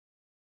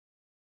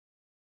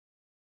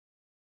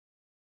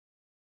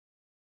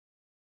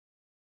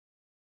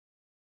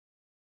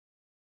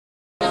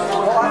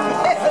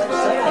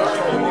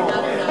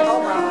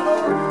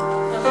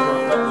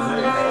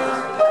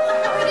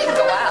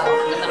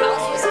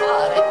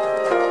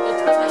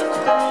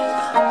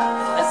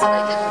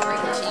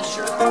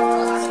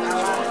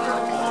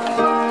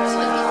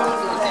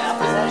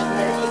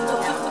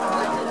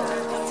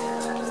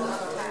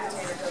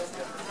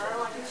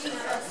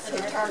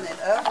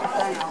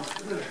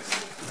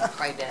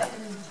Right down.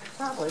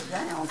 Probably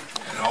down.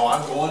 No,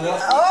 I'm going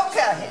up.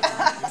 Okay.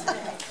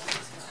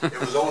 It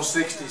was on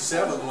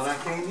 67 when I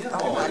came in a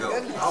while my ago.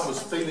 goodness. I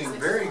was feeling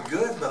very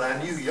good, but I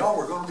knew y'all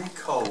were going to be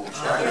cold,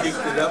 so I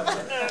kicked it up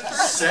to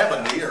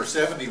 70 or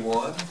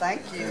 71.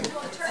 Thank you.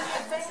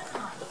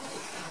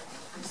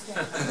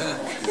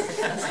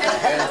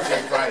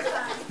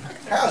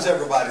 How's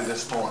everybody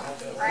this morning?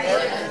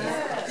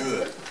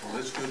 Good. Well,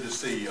 it's good to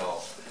see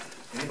y'all.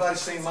 Anybody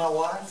seen my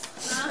wife?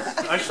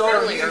 I saw her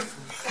earlier.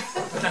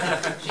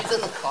 She's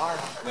in the car.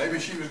 Maybe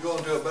she was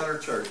going to a better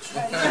church.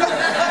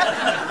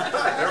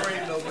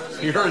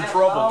 You're in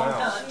trouble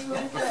now.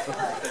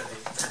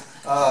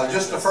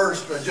 Just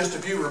a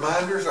few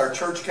reminders. Our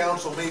church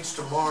council meets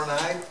tomorrow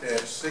night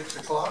at 6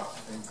 o'clock.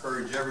 I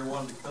encourage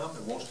everyone to come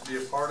that wants to be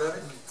a part of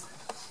it.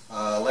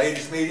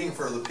 Ladies meeting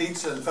for the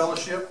pizza and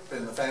fellowship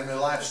in the Family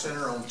Life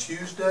Center on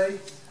Tuesday.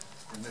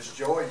 And Miss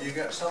Joy, you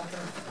got something?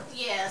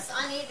 Yes,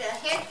 I need a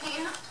head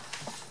count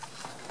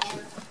and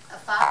a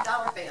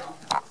 $5 bill.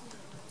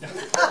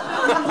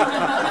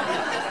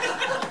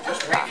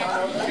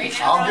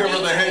 I'll give her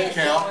the head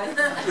count.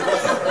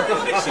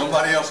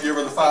 Somebody else give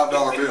her the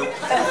 $5 bill.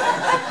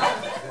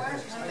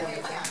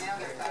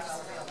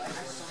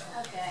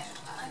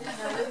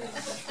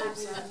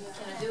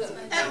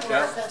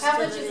 How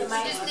much is it?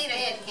 Just need a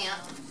head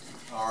count.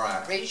 All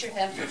right. Raise your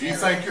hand. If you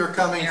think you're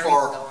coming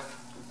for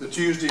the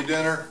Tuesday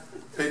dinner,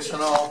 pizza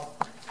and all,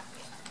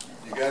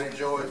 you got it,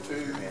 Joy,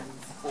 2,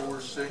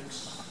 4,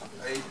 6,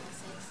 8,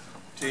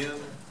 10,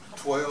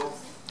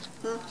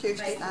 12,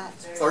 Tuesday night.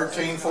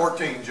 13,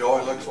 14,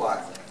 Joy, looks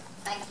like.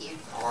 Thank you.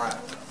 All right.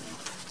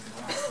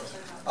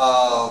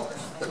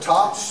 The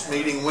TOPS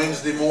meeting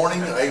Wednesday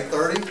morning at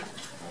 8:30,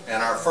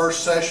 and our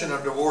first session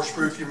of Divorce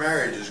Proof Your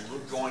Marriage is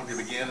going to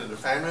begin at the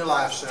Family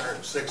Life Center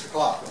at 6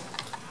 o'clock.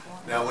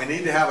 Now, we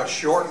need to have a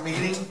short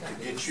meeting to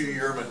get you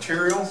your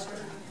material.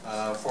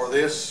 For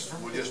this,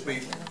 we'll just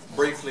meet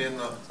briefly in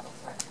the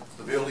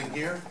building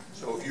here.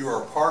 So if you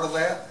are a part of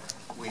that,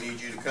 we need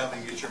you to come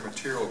and get your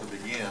material to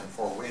begin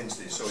for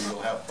Wednesday. So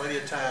you'll have plenty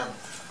of time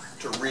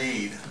to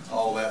read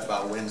all that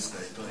by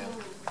Wednesday, Glenn.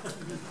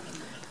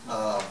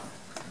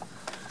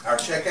 Our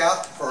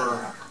checkout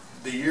for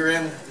the year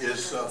end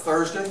is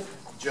Thursday.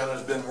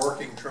 Jenna's been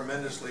working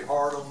tremendously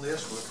hard on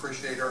this. We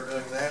appreciate her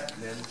doing that.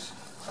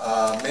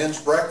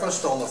 Men's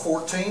breakfast on the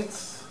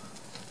 14th.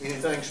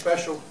 Anything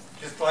special?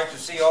 Just like to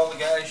see all the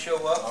guys show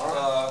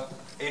up,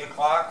 8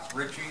 o'clock,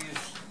 Richie's.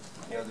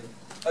 You know,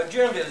 the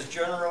agenda is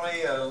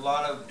generally a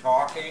lot of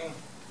talking,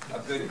 a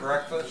good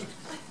breakfast,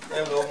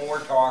 and a little more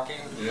talking,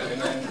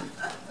 and then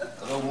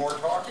a little more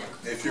talking.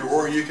 If you're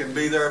where you can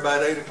be there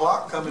about 8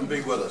 o'clock, come and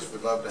be with us.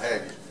 We'd love to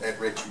have you at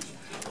Richie's.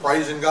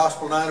 Praise and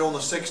Gospel Night on the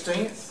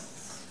 16th.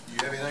 You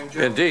have anything,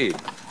 Joe? Indeed.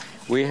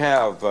 We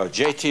have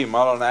J.T.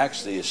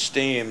 Mullinax, the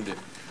esteemed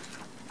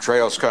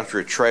Trails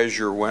Country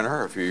Treasure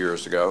winner a few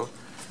years ago,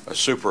 a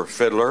super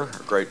fiddler,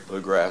 a great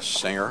bluegrass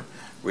singer.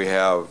 We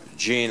have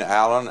Gene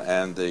Allen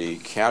and the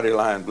County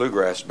Line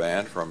Bluegrass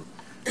Band from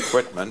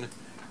Quitman.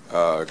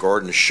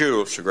 Gordon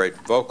Schultz, a great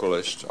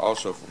vocalist,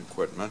 also from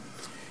Quitman.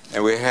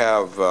 And we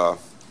have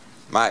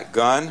Mike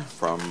Gunn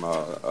from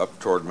up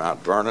toward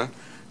Mount Vernon,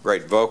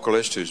 great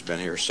vocalist who's been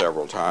here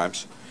several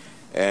times.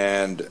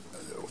 And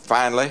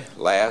finally,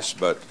 last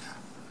but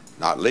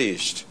not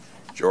least,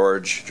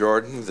 George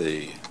Jordan,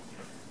 the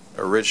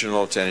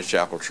original Tinney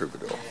Chapel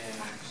troubadour.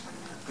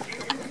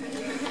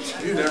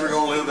 You're never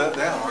going to live that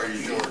down, are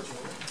you, George?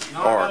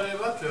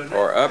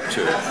 Or up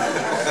to it.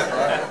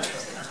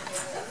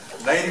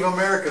 Native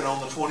American on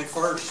the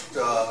 21st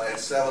at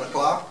 7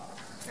 o'clock.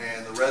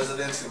 And the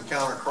Residents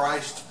Encounter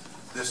Christ,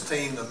 this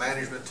team, the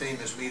management team,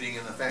 is meeting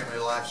in the Family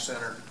Life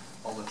Center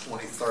on the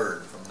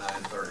 23rd from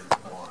 9:30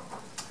 on.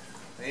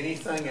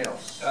 Anything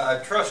else?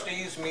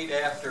 Trustees meet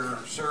after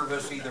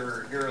service,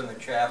 either here in the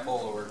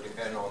chapel or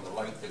depending on the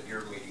length of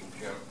your meeting,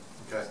 Jim.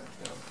 Okay.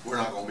 We're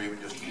not going to be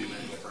with just a few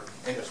minutes.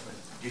 And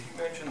did you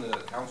mention the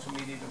council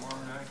meeting tomorrow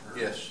night? Or?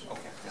 Yes.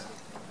 Okay.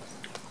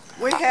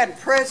 We had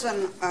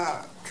prison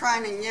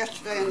training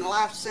yesterday in the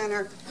Life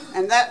Center,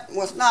 and that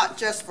was not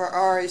just for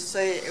REC,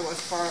 it was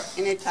for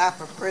any type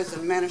of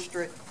prison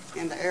ministry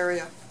in the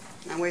area.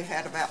 And we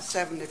had about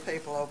 70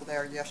 people over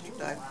there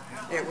yesterday.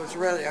 It was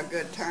really a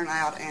good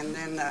turnout, and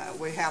then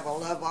we have a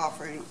love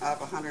offering of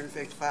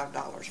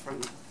 $155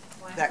 from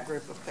that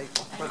group of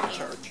people for the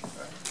church.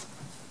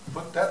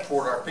 Put that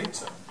toward our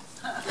pizza.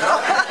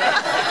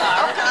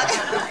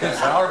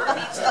 It's our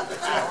pizza.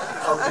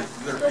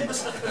 Their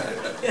pizza.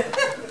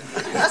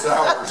 It's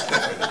ours.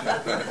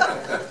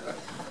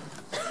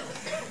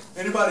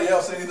 Anybody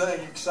else,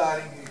 anything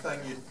exciting, anything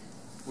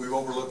we've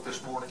overlooked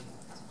this morning?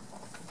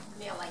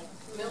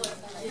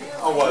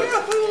 Oh, well,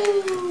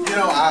 you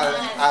know,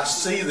 I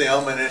see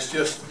them and it's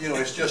just, you know,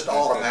 it's just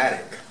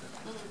automatic.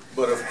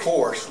 But of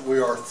course, we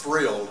are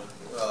thrilled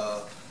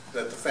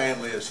that the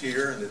family is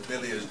here and that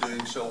Billy is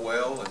doing so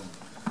well. And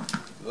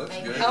looks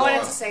good. I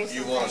wanted to say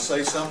something. You want to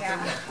say something?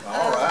 Yeah.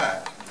 All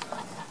right.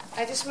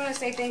 I just want to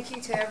say thank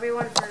you to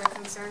everyone for the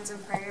concerns and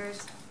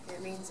prayers.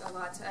 It means a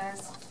lot to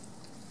us,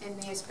 and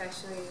me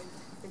especially.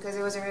 because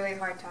it was a really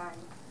hard time.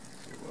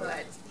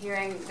 But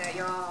hearing that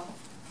y'all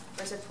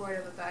were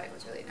supportive about it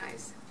was really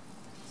nice.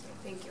 So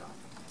thank you all.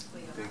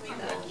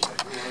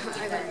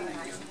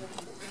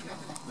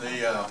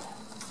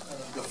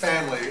 The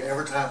family,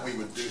 every time we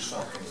would do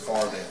something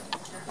for them,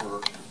 were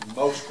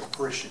most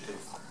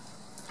appreciative.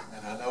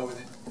 And I know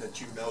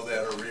that you know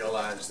that or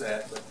realize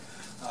that, but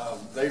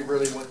they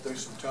really went through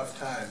some tough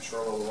times for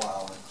a little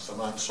while, and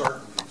some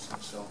uncertainties.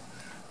 And so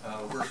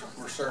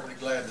we're certainly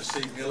glad to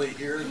see Millie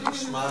here and the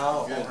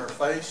smile on her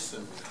face.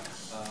 And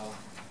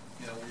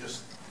you know, we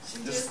just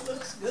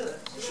looks good.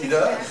 she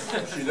does.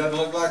 She doesn't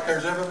look like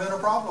there's ever been a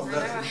problem,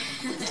 does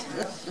she?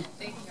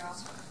 Thank you, y'all.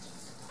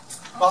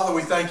 Father,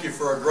 we thank you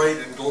for a great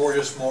and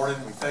glorious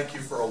morning. We thank you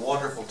for a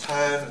wonderful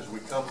time as we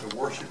come to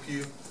worship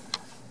you.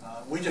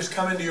 We just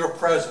come into your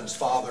presence,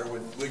 Father,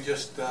 when we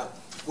just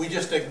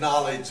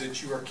acknowledge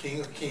that you are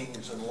King of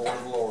Kings and Lord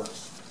of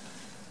Lords.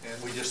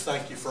 And we just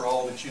thank you for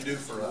all that you do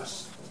for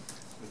us.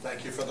 We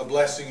thank you for the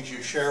blessings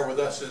you share with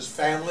us as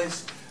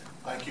families.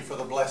 Thank you for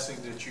the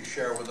blessings that you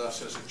share with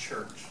us as a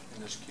church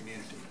in this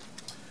community.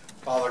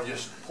 Father,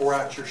 just pour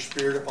out your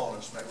Spirit upon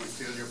us. May we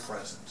feel your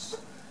presence.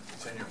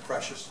 It's in your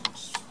precious and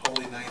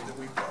holy name that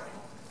we pray.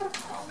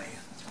 Amen.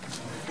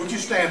 Would you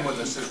stand with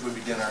us as we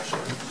begin our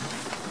service?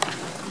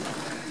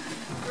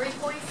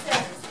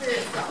 347,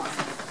 Spirit Song.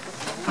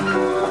 I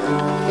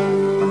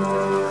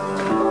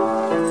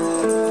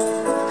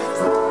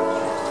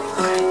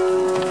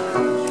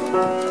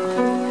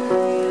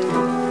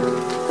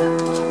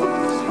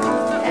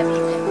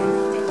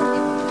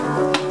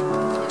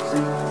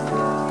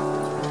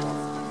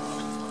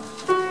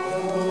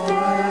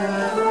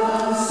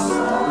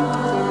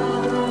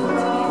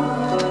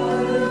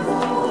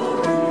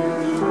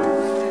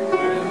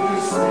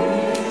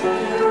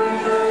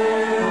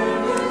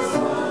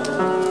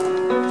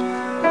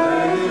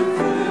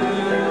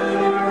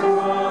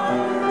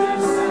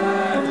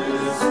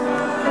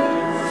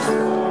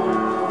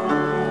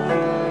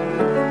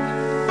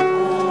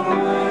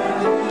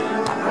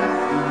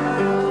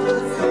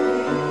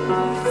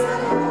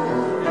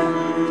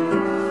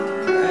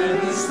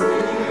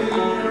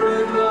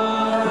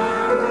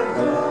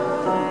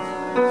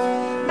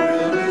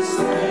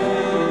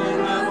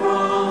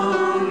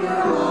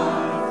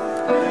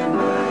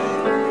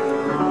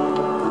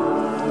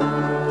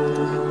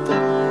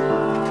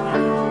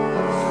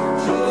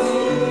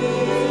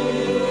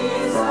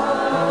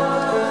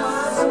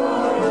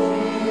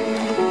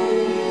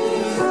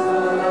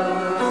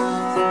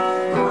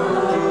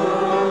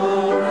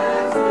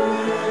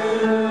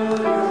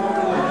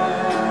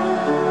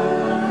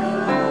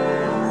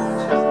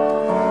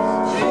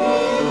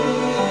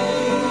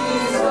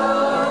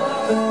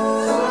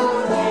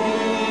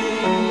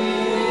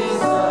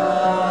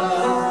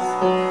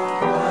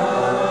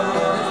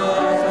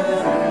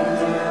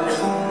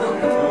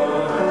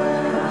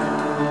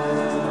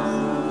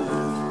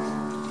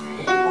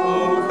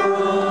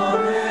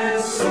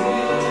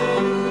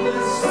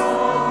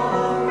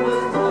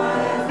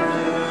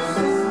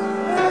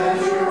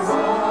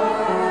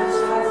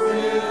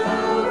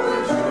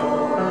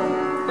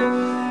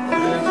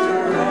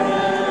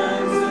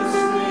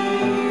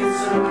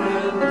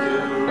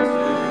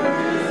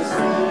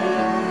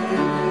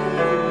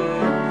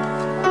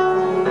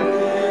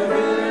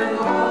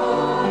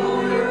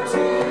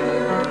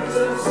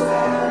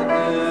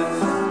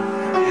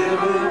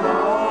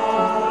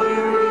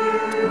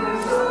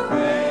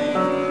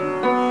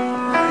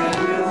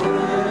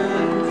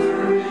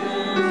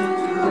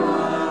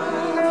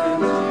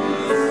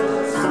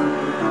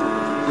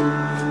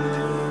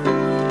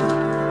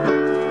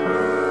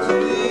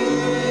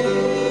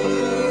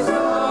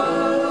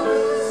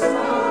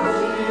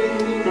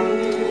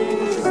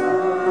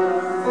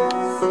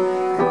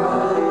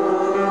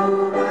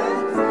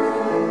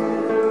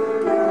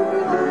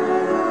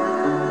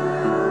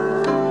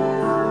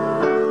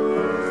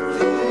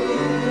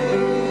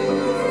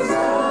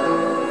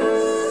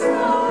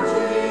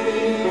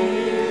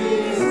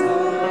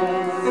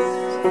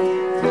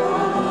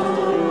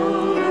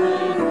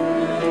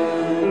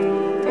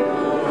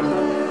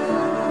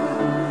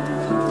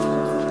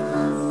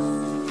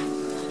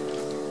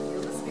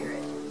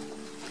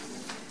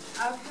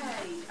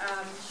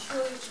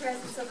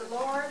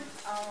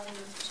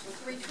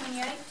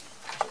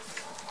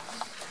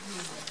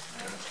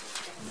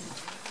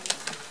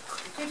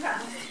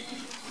can hear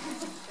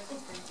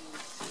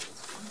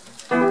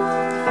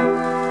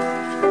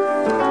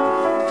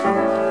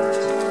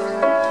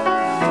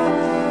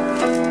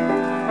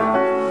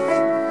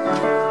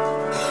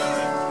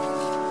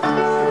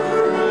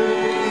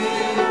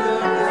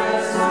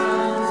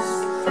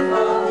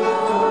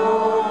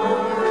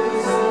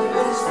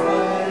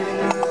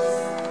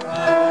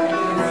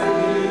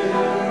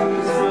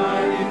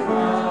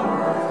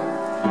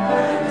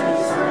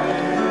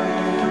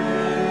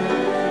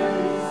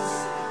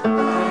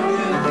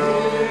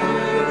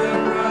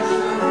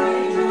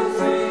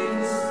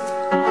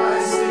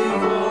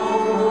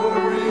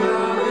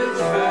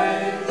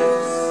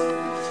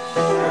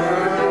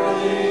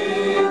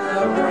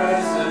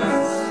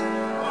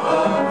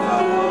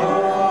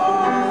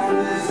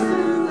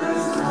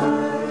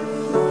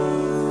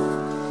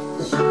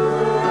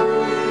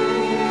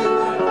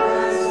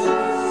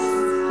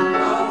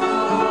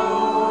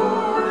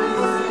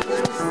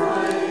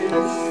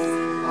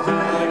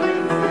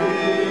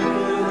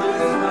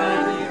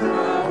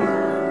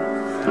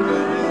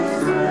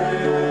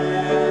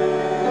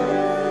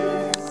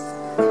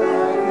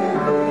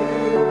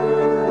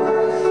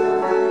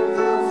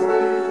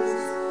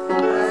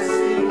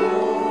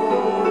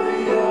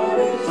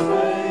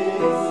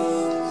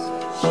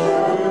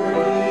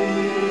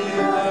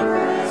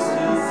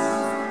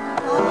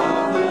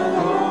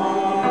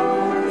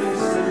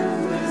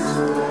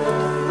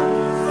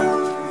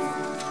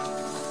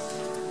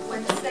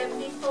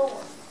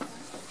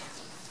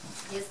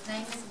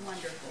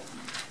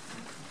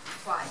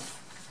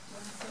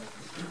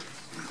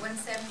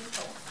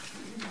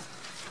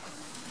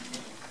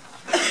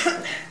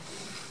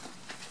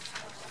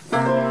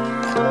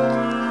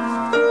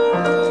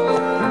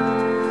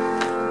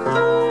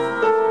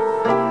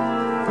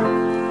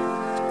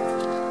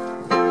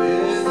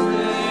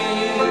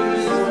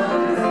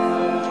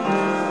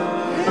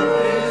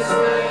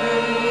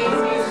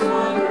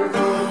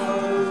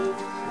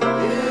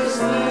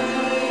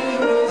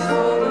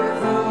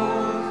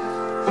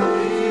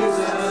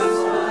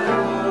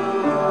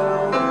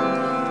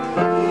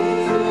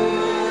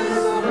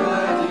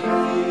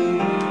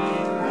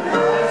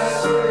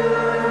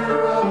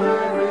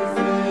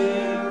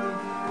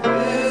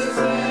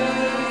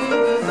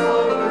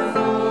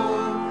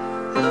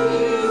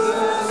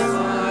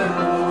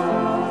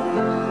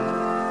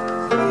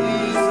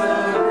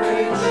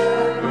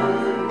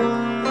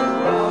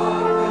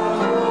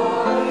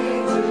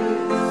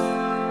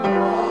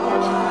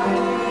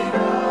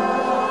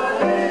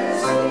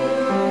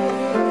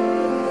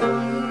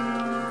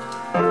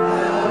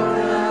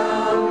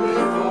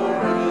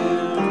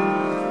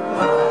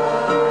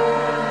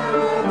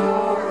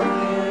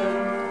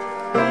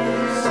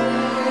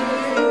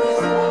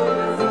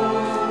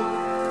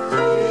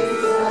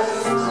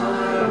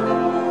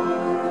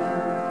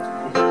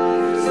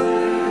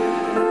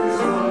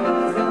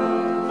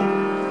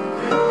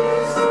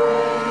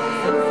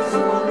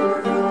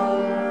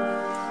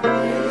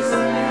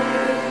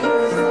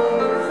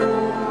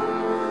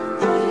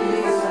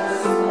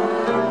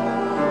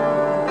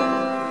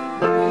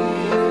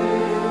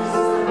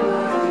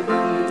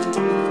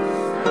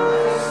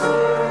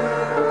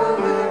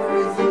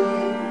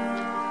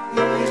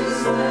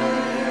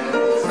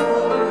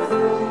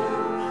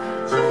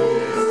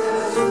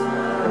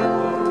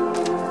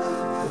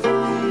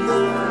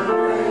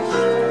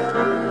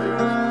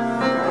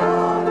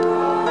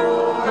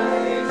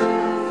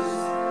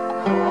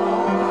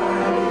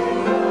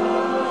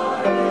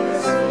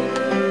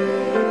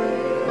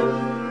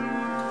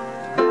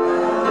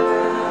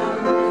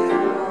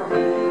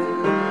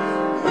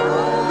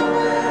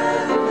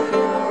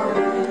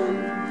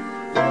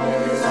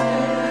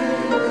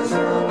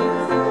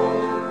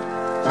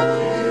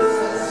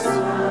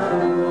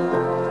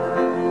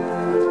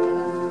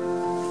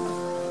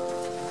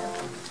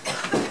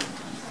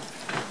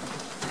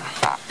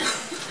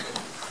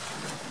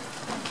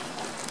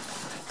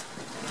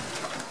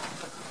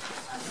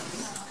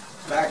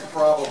Back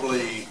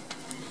probably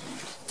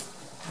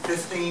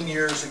 15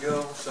 years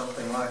ago,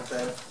 something like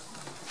that,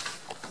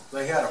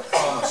 they had a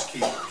Promise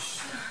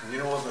Keepers. You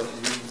know what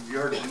you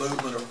heard the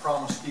movement of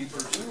Promise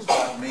Keepers? It's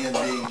about men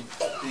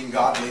being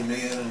godly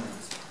men and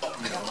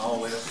and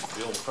all this.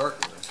 Bill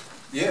Curtin.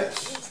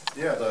 Yes,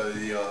 yeah,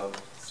 the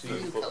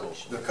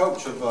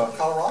coach of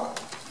Colorado,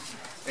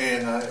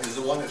 and is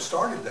the one that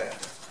started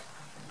that.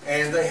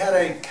 And they had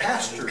a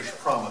pastor's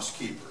Promise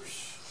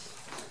Keepers,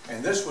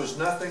 and this was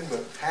nothing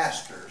but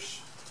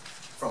pastors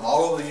from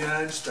all over the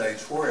United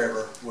States,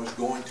 wherever, was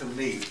going to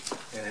meet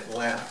in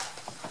Atlanta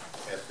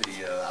at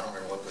the, I don't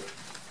remember what the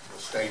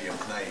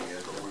stadium's name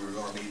is, but we were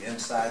going to meet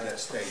inside that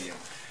stadium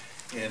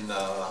in,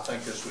 I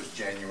think this was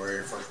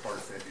January, first part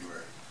of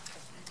February.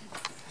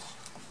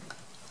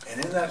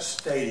 And in that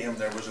stadium,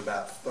 there was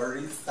about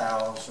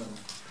 30,000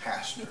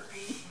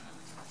 pastors,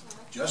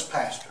 just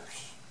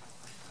pastors.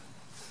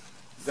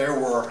 There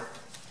were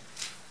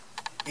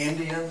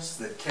Indians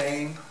that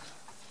came.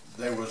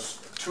 There was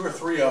 2 or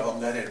 3 of them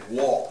that had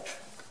walked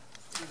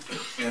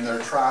in their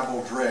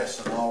tribal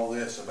dress and all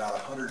this about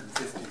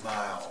 150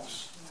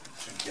 miles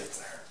to get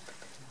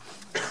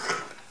there.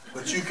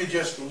 But you could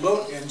just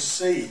look and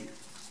see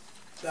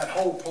that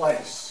whole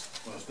place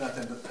was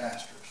nothing but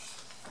pastors.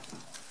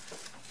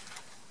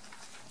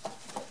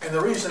 And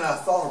the reason I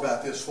thought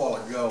about this a while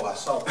ago, I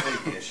saw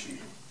Peggy as she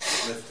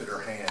lifted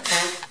her hand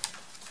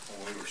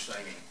when we were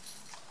singing.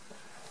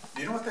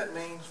 Do you know what that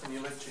means when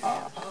you lift your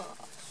hand?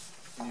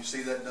 When you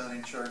see that done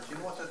in church, you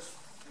know what that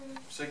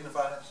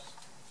signifies?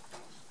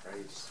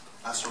 Praise.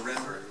 I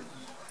surrender.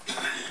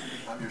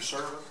 I'm your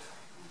servant.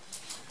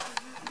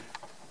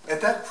 At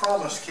that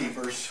Promise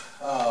Keepers,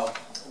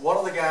 one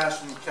of the guys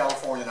from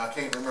California, and I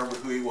can't remember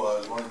who he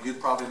was. You'd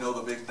probably know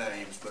the big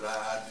names, but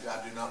I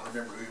do not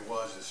remember who he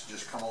was. It's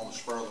just come on the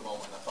spur of the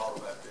moment. I thought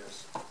about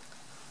this.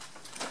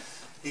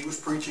 He was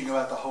preaching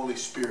about the Holy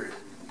Spirit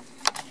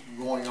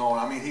going on.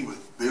 I mean, he was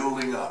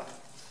building up.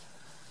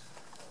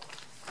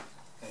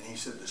 And he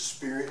said, the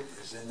Spirit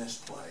is in this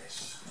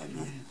place.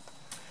 Amen.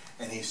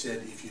 And he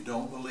said, if you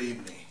don't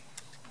believe me,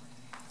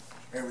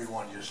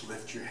 everyone just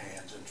lift your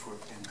hands in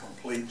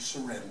complete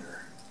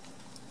surrender.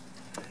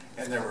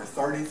 And there were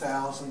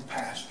 30,000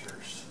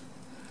 pastors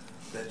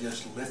that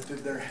just lifted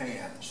their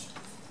hands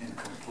in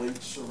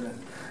complete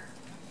surrender.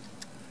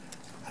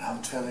 And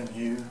I'm telling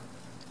you,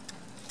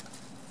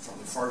 for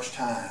the first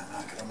time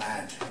I could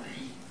imagine,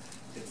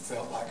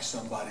 like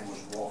somebody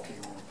was walking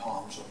on the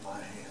palms of my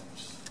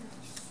hands.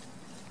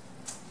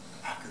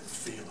 I could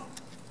feel them.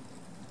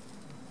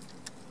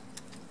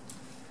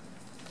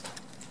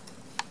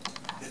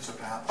 It's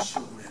about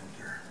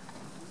surrender.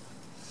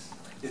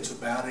 It's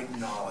about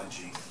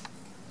acknowledging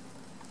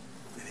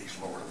that He's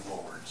Lord of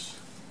Lords.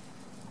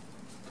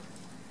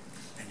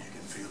 And you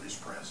can feel His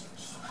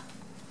presence.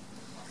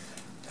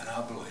 And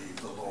I believe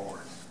the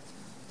Lord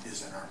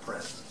is in our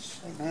presence.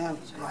 Amen.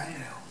 Right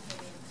now.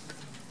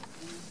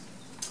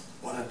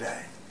 What a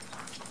day.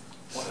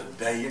 What a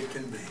day it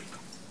can be.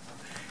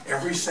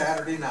 Every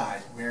Saturday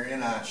night, Mary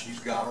and I, she's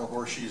got her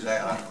where she's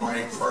at. I'm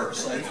praying for her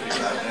safety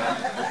right now.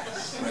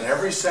 But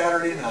every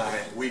Saturday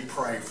night, we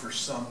pray for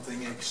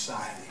something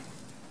exciting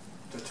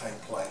to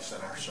take place in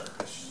our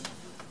service.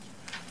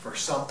 For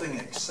something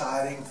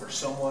exciting, for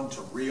someone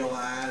to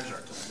realize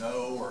or to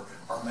know,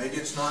 or maybe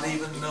it's not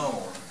even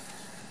known,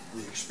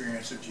 the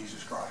experience of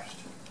Jesus Christ.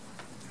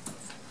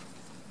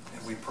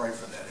 And we pray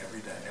for that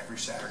every day, every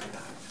Saturday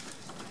night,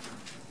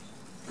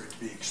 for it to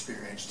be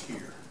experienced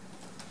here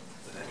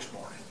the next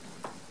morning.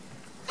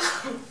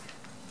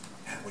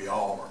 And we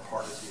all are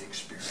part of the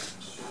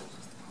experience.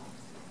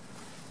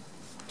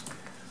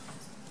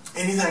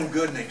 Anything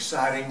good and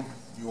exciting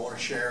you want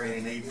to share? Any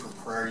need for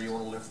prayer you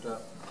want to lift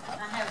up?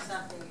 I have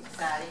something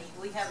exciting.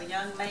 We have a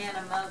young man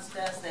amongst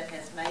us that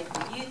has made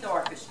the youth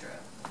orchestra.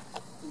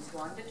 He's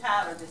going to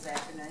Tyler this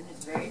afternoon.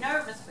 He's very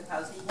nervous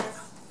because he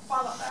has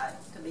qualified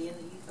to be in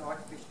the youth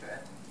orchestra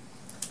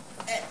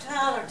at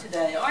Tyler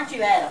today. Aren't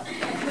you, Adam?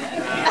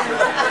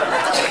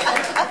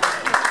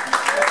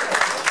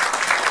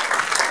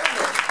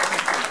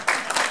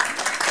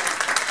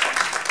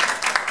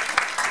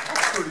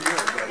 That's pretty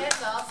good, buddy.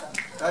 That's awesome.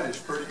 That is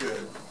pretty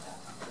good.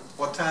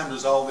 What time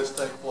does all this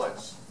take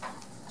place?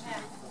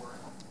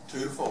 2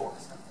 to 4.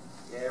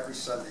 Yeah, every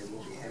Sunday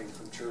we'll be heading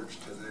from church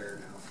to there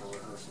now for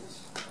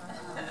rehearsals.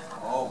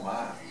 Oh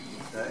my,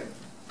 okay.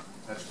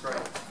 That's great.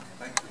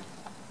 Thank you.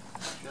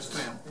 Yes,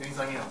 ma'am.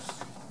 Anything else?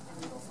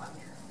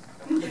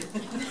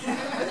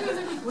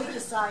 We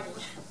decided.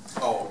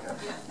 Oh, okay.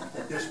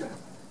 Yes, ma'am.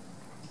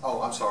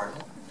 Oh, I'm sorry.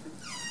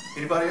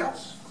 Anybody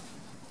else?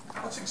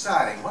 What's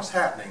exciting? What's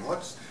happening?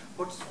 What's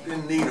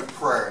in need of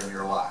prayer in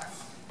your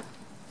life?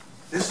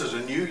 This is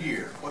a new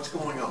year. What's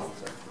going on?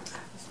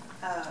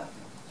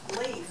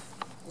 Leaf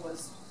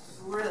was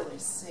really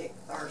sick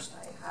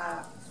Thursday,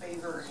 high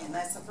fever, and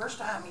that's the first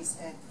time he's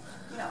had,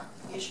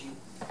 issue.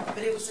 But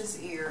it was his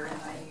ear, and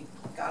they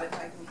got it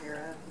taken care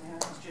of. Now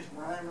he's just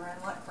running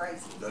around like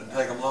crazy. Doesn't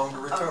take them long to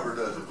recover,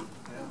 does it?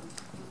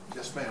 Yeah.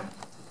 Yes, ma'am.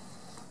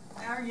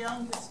 Our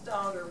youngest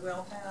daughter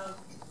will have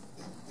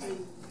the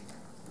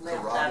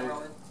Left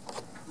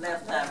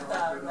Carotid.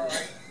 thyroid removed.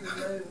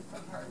 removed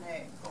from her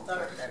neck Okay.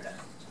 Thursday.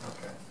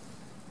 Okay.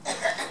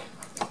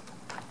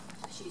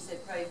 She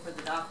said pray for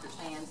the doctor's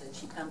hands, and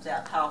she comes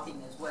out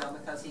talking as well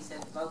because he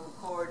said the vocal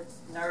cords,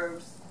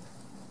 nerves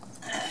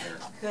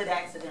could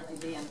accidentally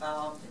be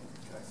involved.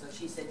 Okay. So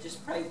she said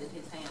just pray that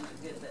his hands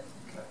are good, but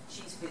Okay.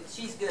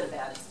 she's good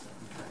about it.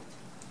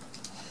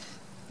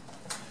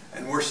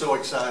 And we're so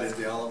excited,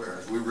 the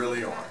Oliveras. We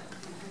really are.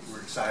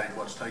 We're excited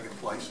what's taking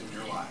place in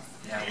your life.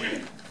 Yeah,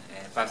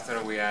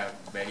 Pastor, we are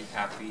very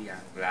happy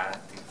and glad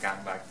to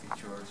come back to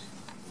church.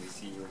 We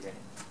see you again.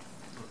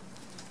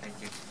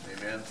 Thank you.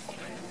 Amen.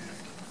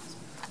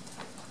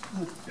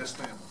 Yes,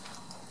 ma'am.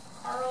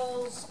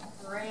 Carl's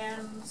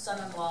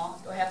grandson-in-law,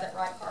 do I have that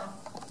right, Carl?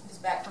 Is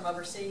back from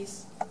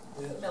overseas,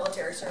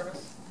 military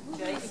service.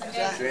 Jason.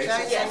 Yes.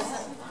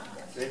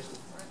 Jason.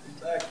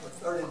 He's back for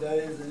 30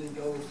 days, and he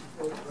goes to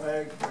Fort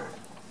Bragg for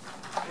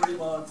 3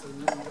 months,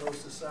 and then he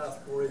goes to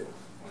South Korea.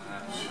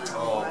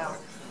 Oh, wow.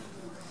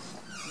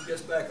 He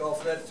gets back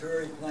off that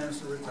tour, he plans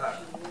to retire.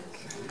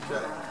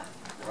 Okay.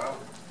 Wow.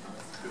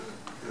 Good,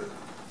 good.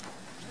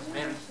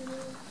 Ma'am.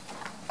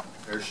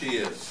 There she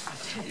is.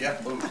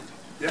 Yep, move.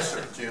 Yes,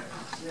 sir, Jim.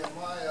 Yeah,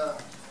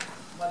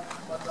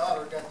 my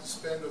daughter got to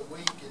spend a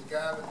week in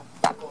Guymon,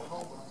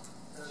 Oklahoma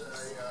at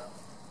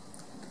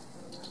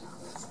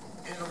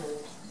a animal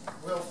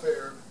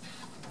welfare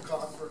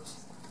conference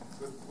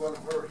with one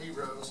of her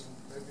heroes,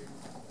 and maybe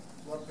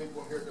a lot of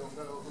people here don't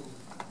know who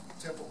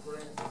Temple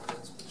Grant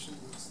is, but she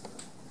was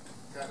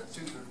the kind of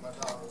tutor my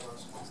daughter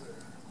was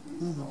there.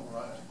 All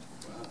right.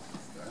 Wow.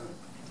 Got it.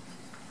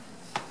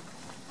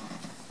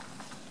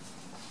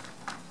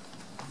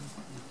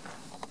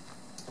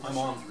 My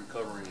mom's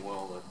recovering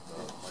well at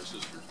my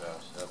sister's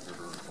house after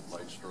her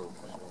light stroke.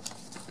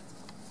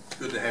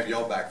 Good to have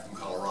y'all back from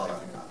Colorado.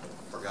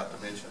 I forgot to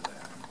mention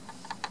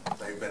that.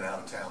 They've been out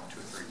of town 2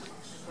 or 3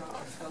 weeks.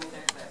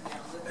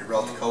 They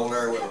brought the cold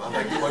air with them.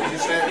 I think, what did you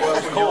say it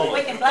was when y'all?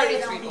 We can blame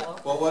it on you.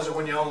 What was it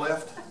when y'all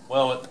left?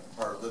 Well,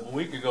 a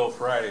week ago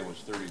Friday was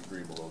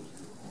 33 below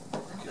zero.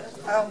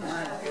 Oh,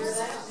 my.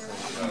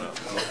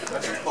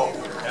 That's cold.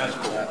 That's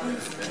cold.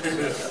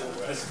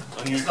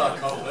 Unusually. It's not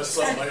cold, that's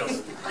something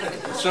else.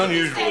 It's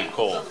unusually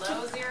cold.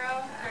 Below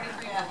zero,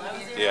 33 below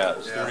zero. Yeah,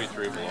 it's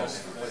 33 below. I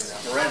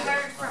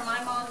heard from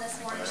my mom this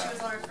morning, she was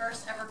on her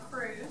first ever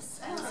cruise,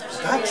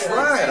 That's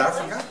right, I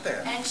forgot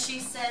that. And she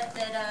said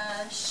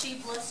that she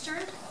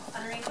blistered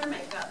underneath her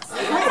makeup. So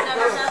that's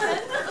never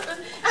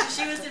happened.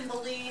 She was in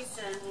Belize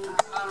and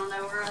I don't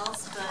know where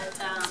else,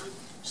 but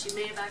she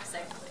made it back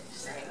safely.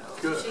 So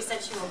Good. she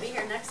said she will be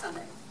here next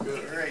Sunday.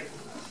 Good. Great.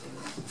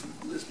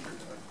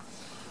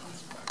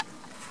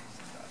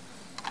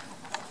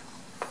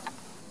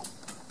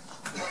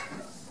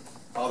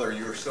 Father,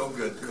 you are so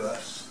good to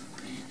us.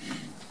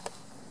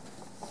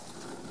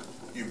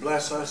 You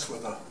bless us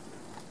with a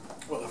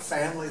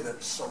family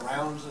that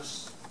surrounds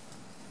us,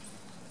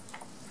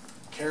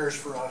 cares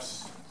for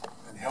us,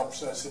 and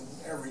helps us in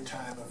every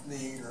time of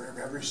need or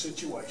every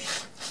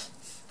situation.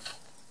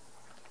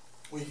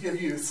 We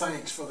give you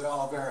thanks for the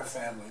Oliveira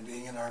family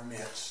being in our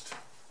midst,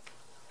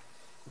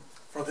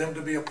 for them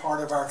to be a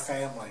part of our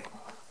family.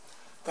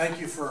 Thank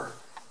you for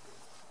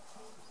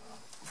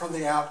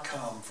the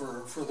outcome,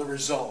 for the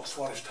results,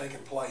 what has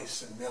taken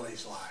place in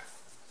Millie's life,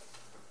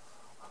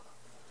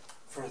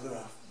 for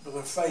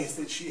the faith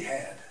that she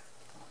had,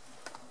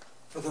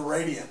 for the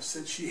radiance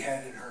that she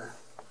had in her,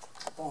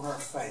 on her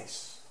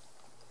face.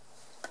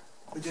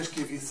 We just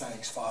give you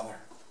thanks, Father.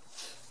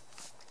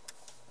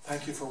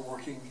 Thank you for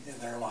working in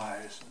their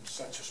lives in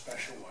such a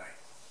special way.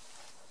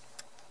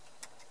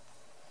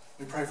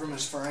 We pray for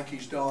Miss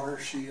Frankie's daughter.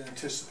 She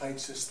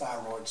anticipates this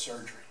thyroid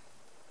surgery.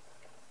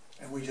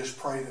 And we just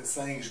pray that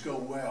things go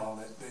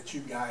well, that you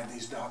guide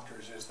these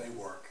doctors as they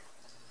work,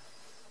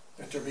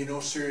 that there be no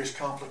serious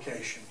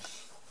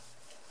complications,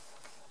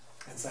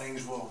 and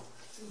things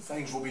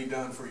will be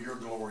done for your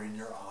glory and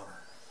your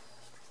honor.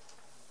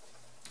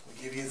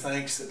 We give you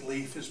thanks that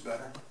Leaf is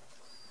better.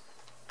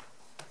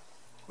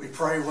 We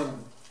pray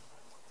when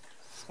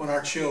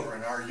our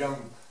children, our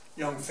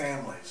young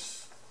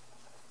families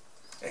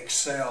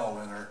excel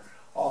and are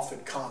off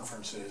at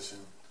conferences,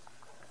 and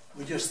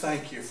we just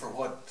thank you for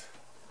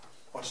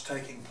what's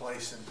taking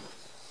place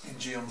in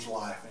Jim's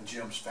life and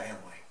Jim's family.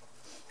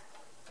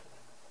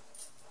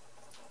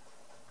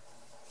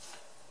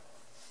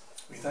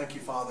 We thank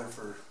you, Father,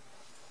 for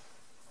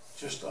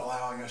just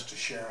allowing us to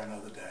share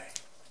another day,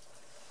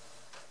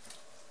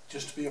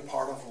 just to be a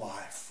part of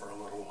life for a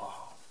little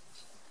while.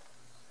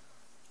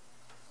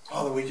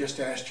 Father, we just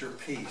ask your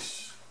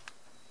peace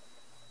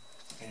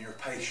and your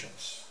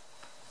patience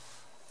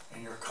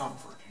and your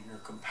comfort and your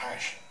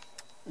compassion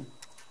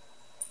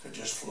to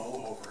just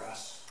flow over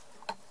us.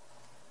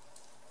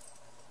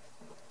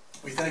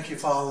 We thank you,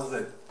 Father,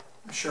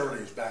 that Shirley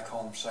is back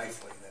home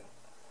safely,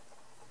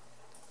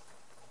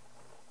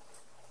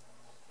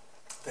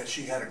 that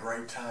she had a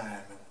great time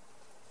and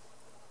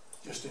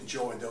just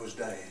enjoyed those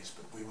days,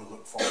 but we will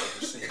look forward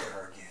to seeing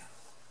her again.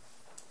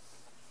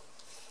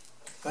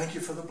 Thank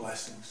you for the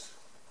blessings.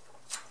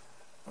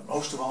 But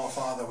most of all,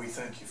 Father, we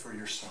thank you for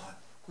your Son.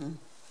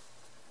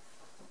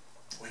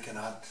 We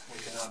cannot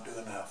do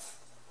enough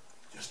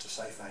just to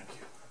say thank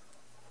you.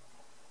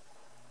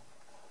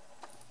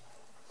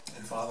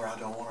 And Father, I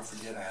don't want to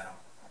forget Adam.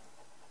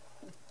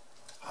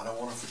 I don't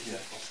want to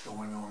forget what's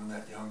going on in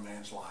that young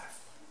man's life.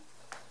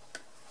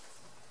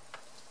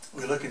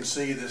 We look and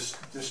see this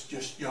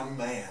just young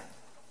man,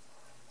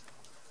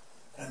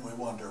 and we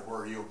wonder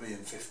where he'll be in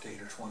 15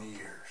 or 20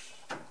 years.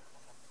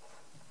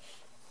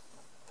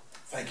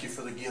 Thank you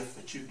for the gift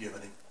that you've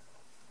given him.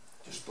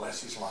 Just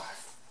bless his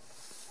life.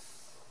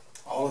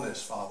 All of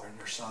this, Father, in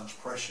your Son's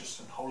precious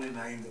and holy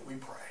name that we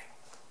pray.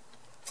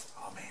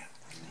 Amen.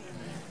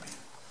 Amen.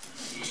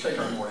 Let's take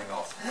our morning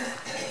off.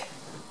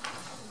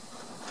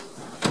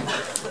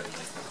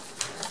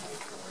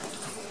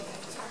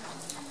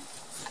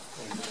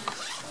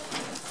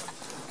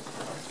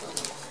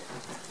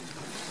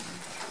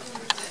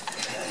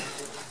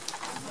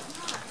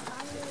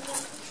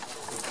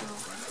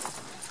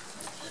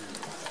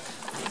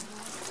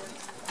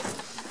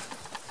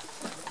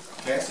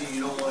 Cassie,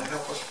 you don't want to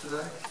help us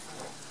today?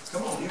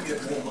 Come on, you get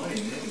more money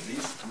than any of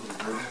these little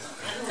girls.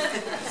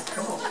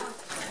 Come on.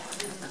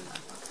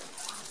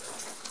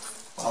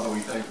 Father,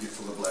 we thank you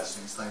for the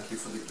blessings. Thank you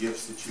for the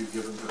gifts that you've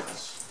given to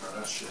us.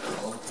 Let us share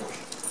all the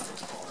portion.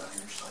 All that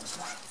in your Son's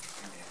name.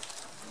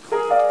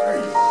 Amen. There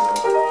you go.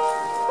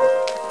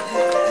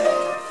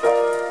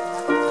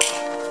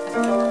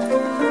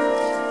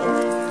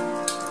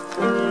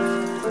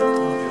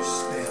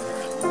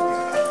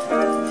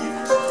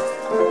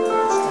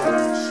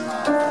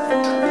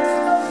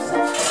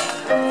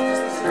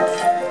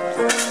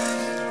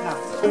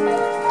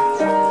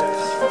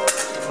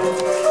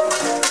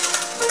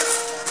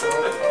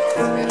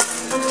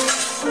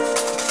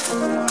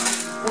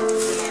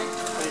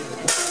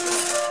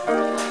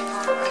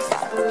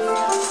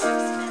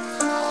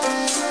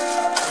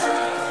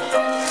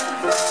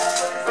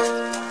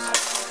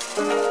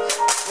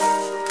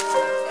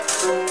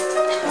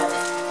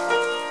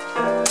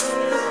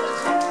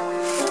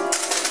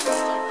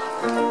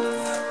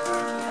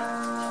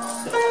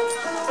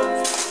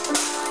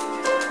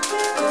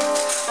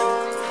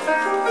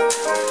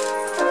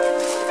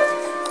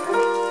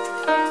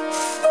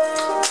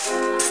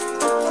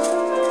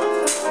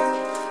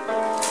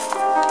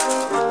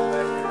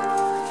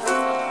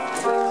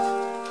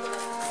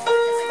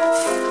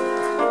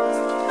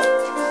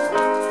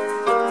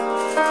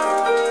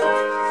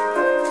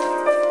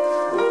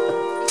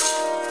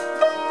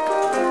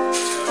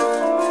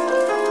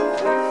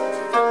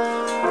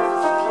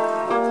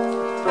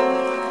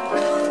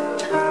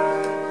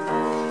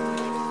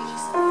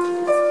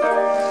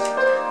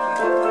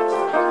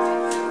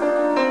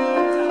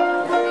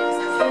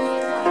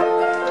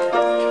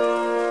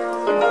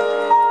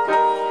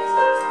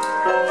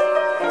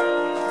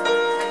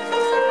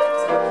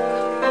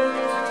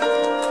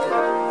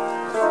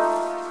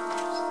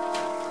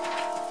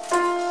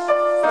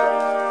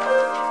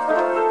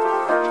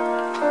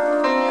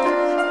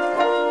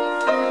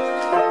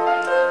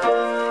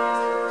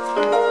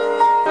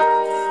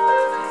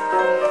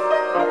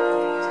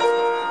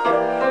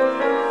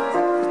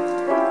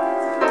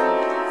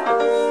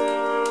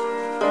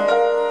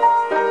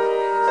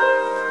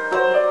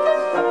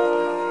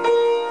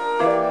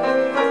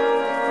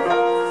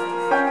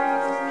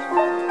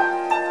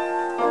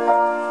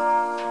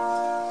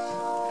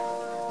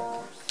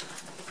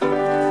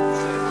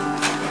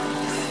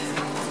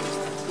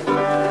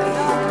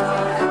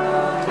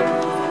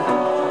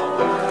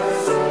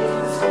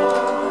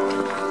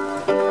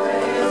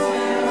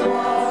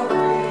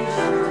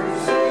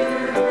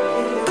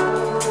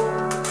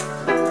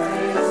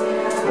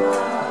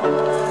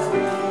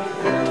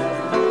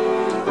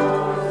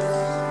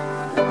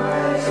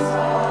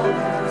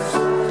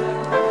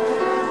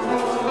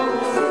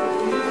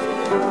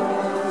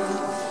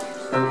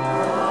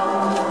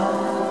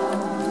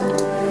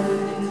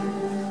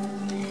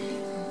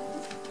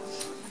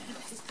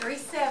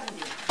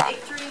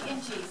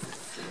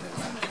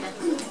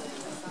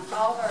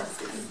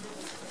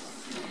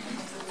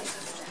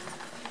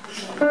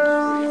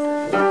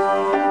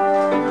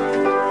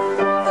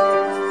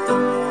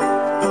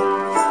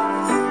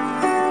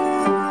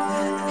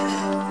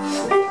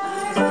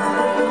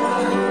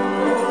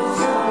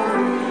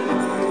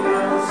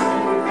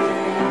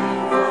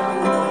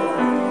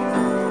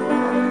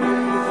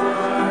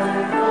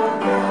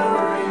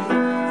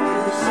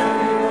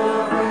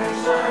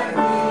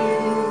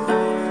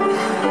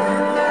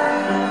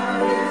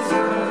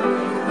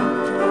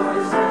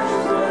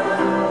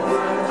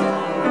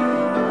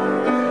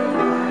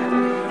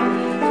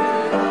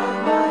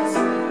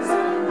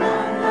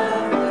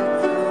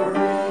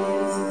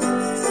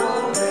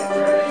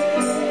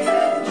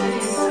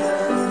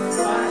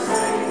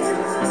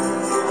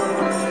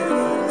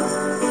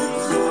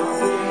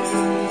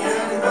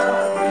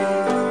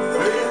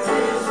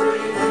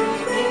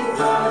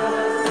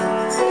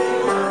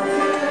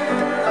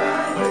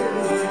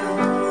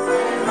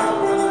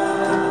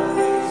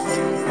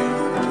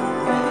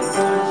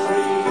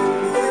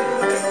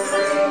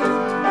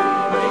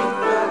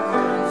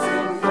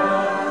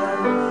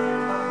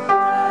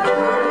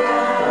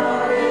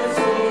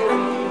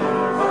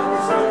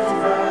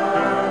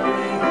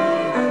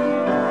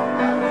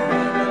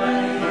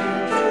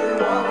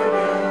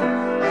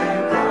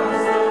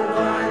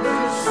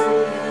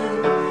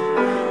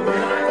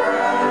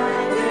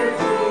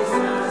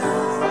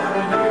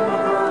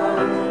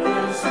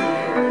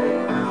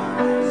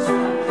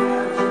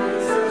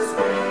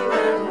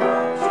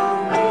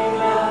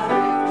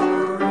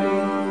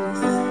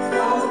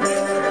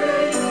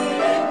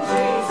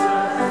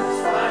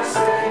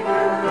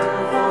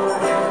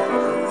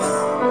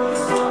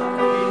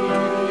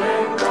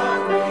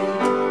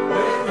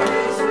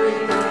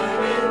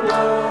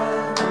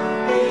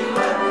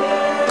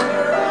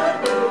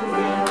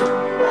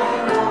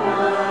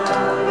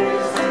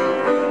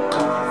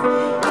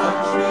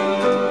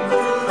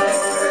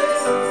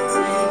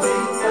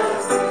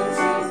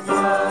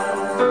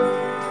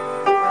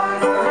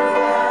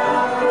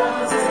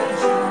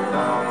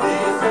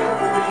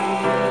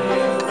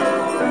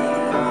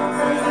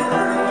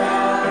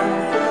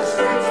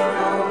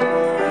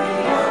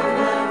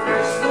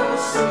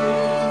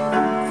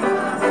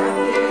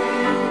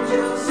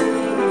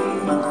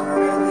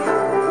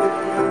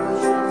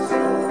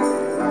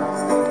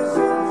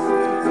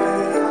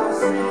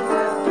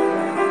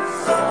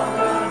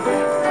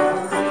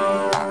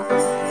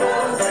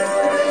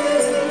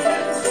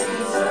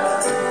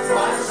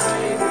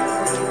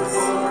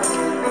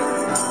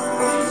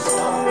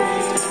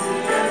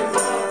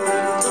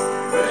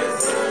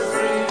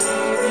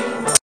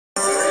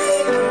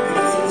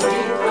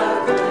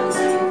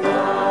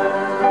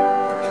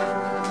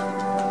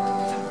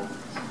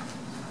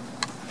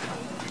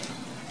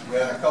 We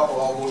had a couple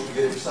almost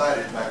get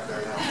excited back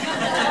there now.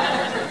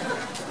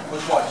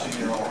 Was watching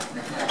you all.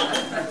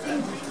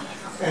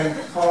 And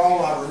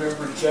Carl, I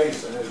remember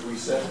Jason as we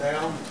sat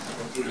down.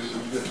 We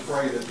just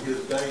pray that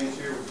his days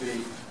here would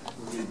be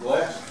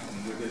blessed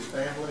with his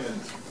family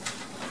and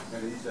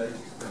these days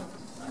to come.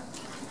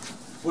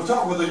 We'll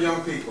talk with the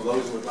young people,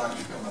 those who would like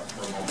to come up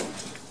for a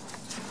moment.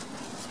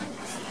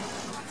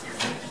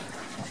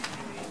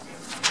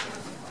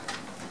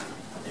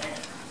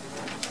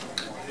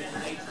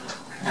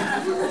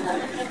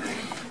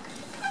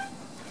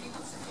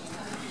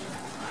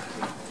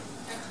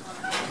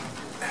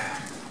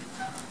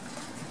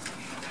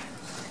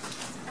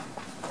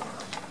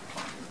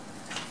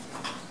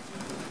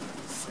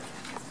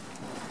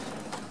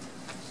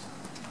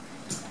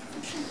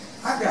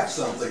 I got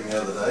something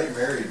the other day.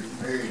 Mary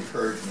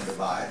encouraged me to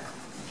buy it.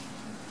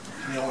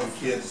 You know, when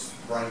kids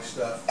bring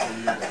stuff to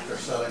you that they're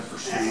selling for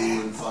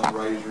school and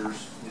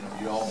fundraisers, you know,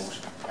 you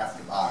almost have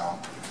to buy them.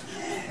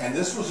 And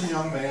this was a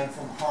young man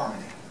from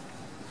Harmony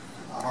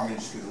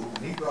School,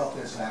 and he brought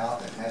this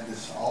out and had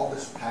all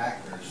this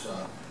packed. There's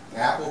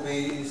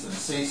Applebee's and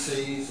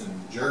CC's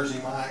and Jersey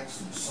Mike's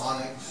and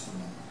Sonic's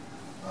and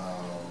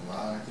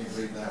I can't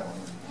read that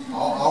one.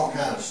 All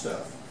kind of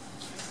stuff.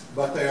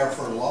 But they are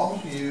for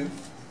Longview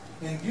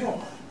in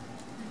Gilmer.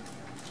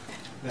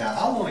 Now,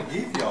 I want to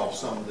give y'all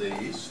some of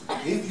these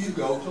if you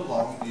go to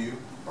Longview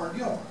or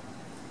Gilmer.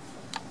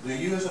 Do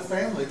you as a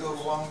family go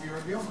to Longview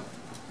or Gilmer?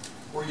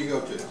 Where do you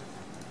go to?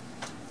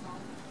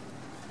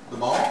 The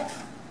mall?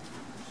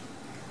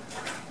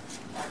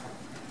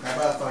 How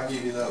about if I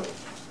give you those?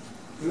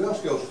 Who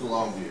else goes to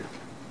Longview?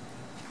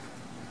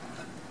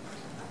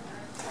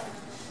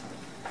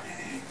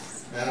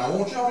 And I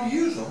want y'all to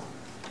use them.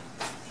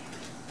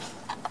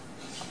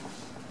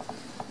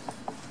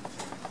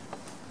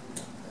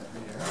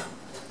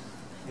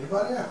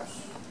 Anybody else?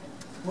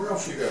 Where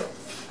else you go?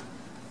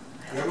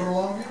 You ever go to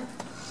Longview?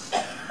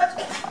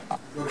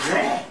 Go to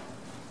Gilmer?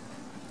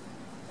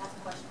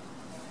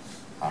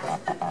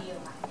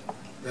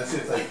 That's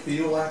if they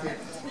feel like it.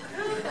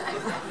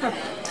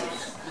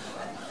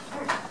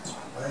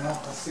 Well,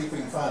 let's see if we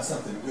can find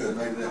something good.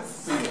 Maybe they'll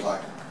feel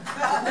like it.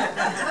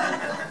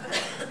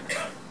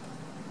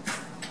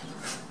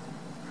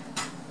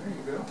 There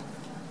you go.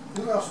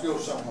 Who else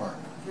goes somewhere?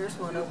 Here's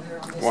one over here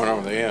on this One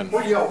over the end.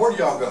 Where do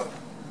y'all go?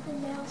 The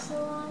nail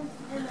salon.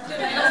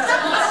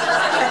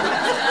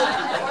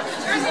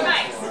 Jersey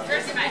Mike's.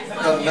 Jersey Mike's. The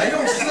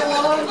nail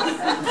salon?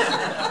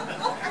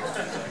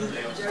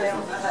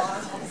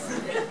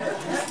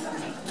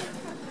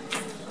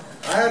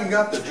 I hadn't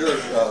got the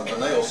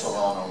nail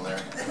salon on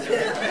there.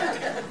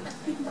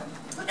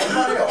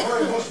 Anybody else?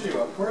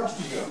 Where else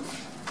do you go?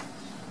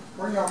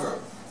 Where y'all go?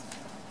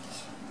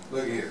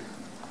 Look here.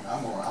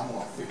 I'm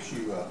gonna fix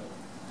you up.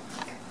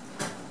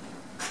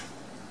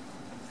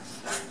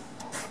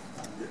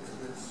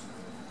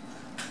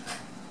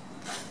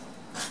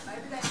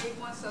 Maybe they need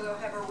one so they'll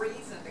have a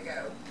reason to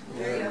go.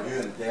 Yeah, you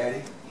and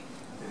Daddy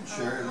can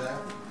share that.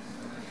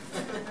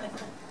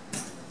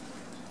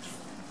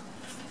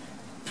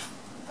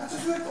 That's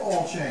a good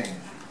oil change.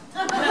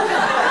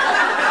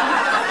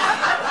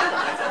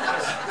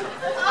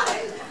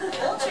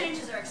 Oil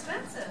changes are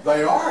expensive.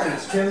 They are, and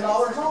it's $10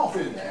 off,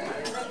 isn't it?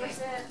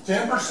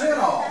 10%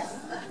 off.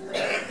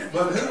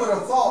 But who would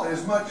have thought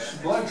as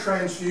much blood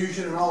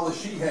transfusion and all that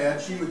she had,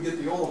 she would get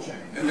the oil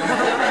change?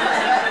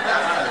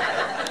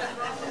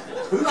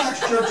 Who likes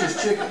Church's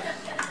chicken?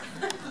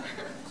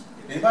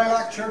 Anybody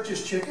like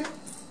Church's chicken?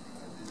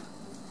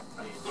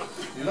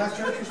 You like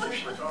Church's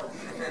chicken?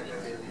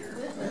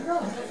 There you go.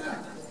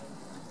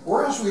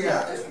 Where else we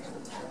got?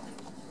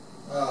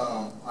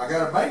 I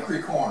got a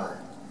bakery corner.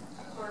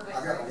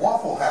 I got a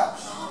Waffle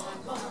House.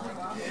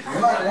 You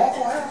like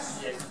Waffle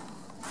House?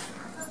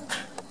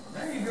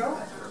 There you go.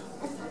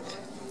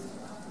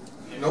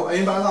 No,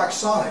 anybody like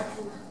Sonic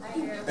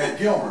at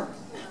Gilmer?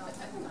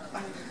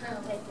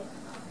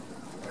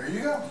 There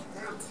you go.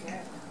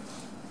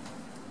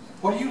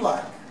 What do you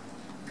like?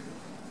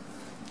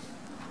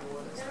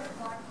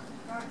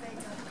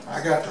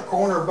 I got the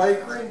corner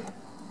bakery.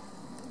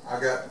 I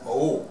got,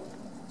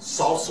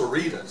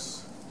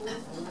 salsaritas.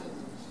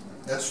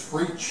 That's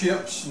free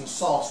chips and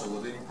salsa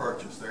with any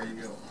purchase. There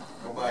you go.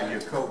 Go buy you a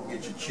Coke and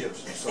get your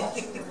chips and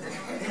salsa.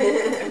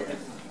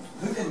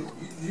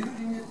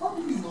 What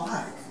do you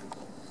like?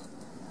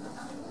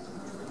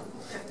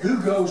 Who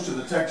goes to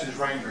the Texas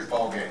Rangers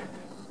ball game?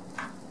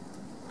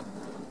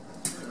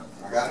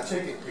 I got a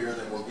ticket here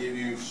that will give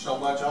you so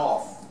much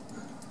off.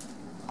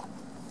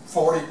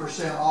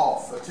 40%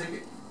 off a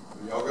ticket.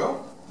 Will y'all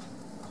go?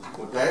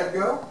 Will Dad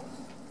go?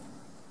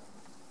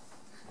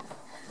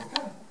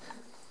 Okay.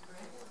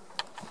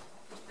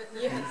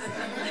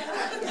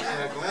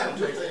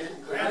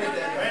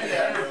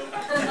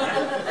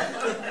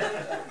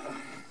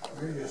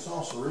 Here's a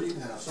salsarita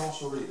and a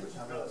salsaritas.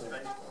 How about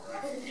that?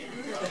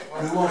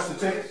 Who wants the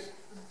ticket?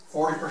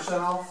 40%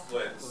 off?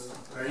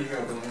 There you go,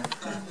 Glenn.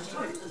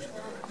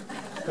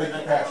 Take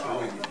the pastor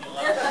with you.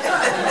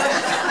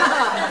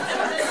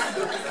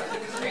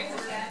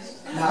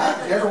 Now,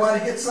 everybody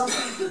get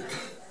something?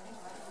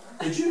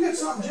 Did you get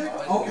something, Jim?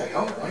 Okay,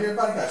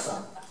 everybody got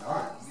something. All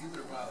right.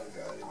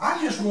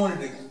 I just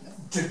wanted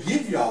to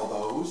give y'all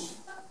those,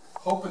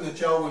 hoping that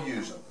y'all will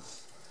use them.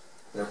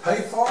 They're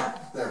paid for,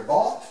 they're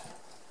bought,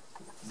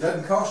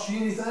 doesn't cost you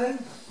anything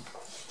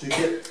to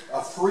get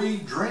a free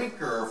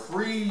drink or a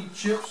free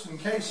chips and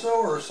queso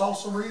or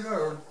salsa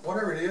or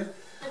whatever it is,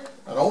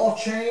 an oil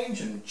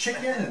change and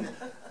chicken, and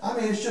I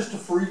mean, it's just a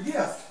free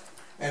gift.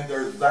 And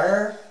they're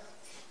there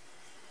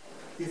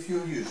if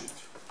you'll use it.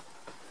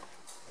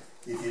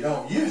 If you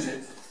don't use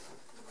it,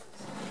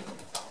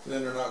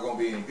 then they're not going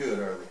to be any good,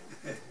 are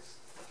they?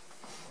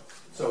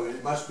 So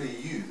it must be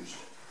used.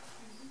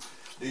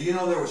 Do you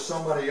know there was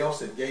somebody else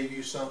that gave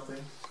you something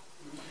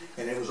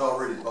and it was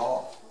already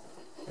bought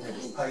and it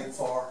was paid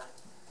for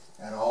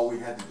and all we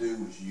had to do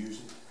was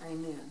use it?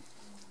 Amen.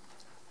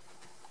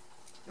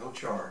 No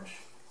charge.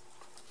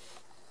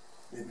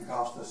 Didn't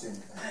cost us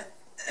anything.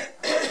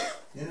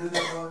 You know who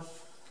that was?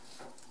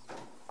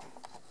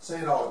 Say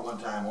it all at one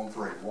time on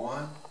three.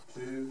 1,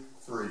 2,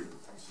 3.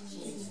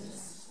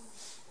 Jesus.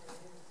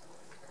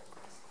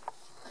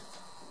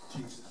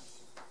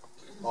 Jesus.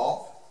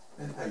 Bought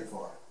and paid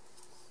for.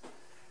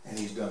 And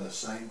he's done the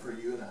same for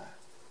you and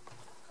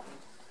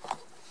I.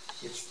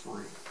 It's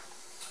free.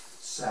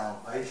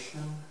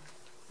 Salvation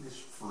is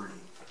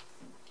free.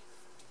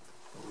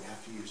 But we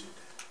have to use it.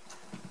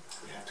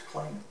 We have to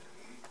claim it.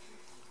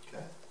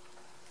 Okay?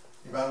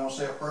 Anybody want to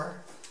say a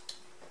prayer?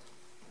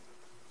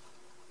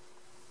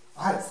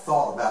 I had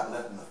thought about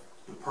letting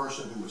the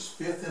person who was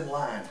 5th in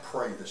line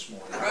pray this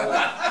morning.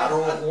 I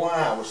don't know why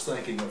I was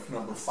thinking of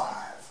number 5.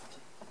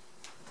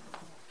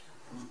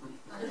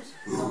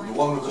 Ooh, the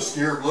one with the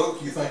scared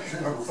look, you think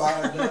you're number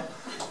 5 now?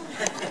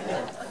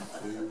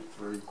 1, 2,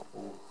 3,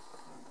 4,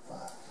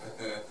 5.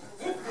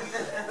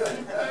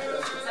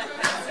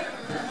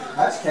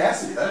 That's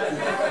Cassie.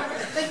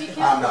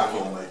 I'm not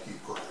going to make you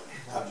pray.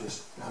 I'm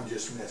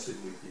just messing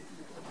with you.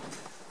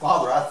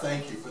 Father, I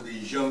thank you for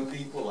these young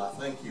people. I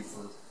thank you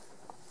for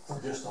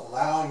just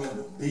allowing them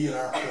to be in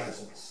our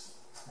presence.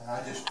 And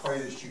I just pray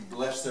that you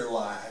bless their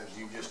lives.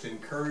 You just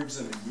encourage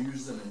them and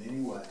use them in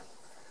any way.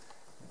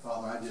 And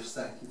Father, I just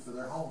thank you for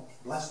their homes.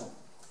 Bless them.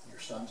 In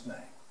your Son's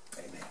name.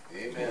 Amen.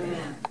 Amen.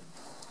 Amen.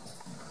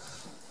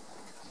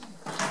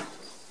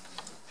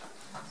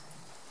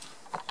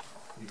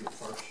 You get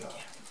first shot.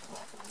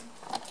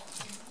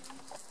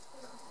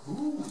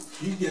 Ooh,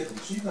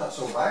 she's not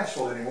so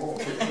bashful anymore.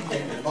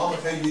 Did Mama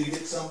tell you to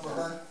get some for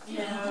her?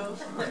 No.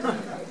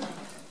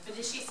 But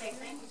did she say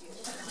thank you?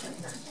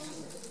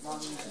 Mom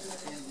used to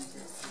tell me to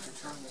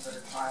return the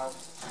better child.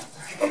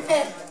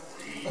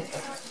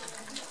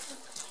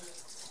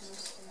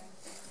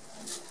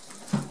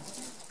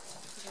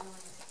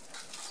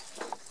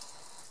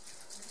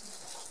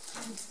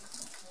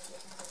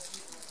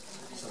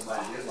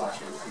 Somebody did like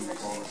her feet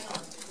for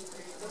us.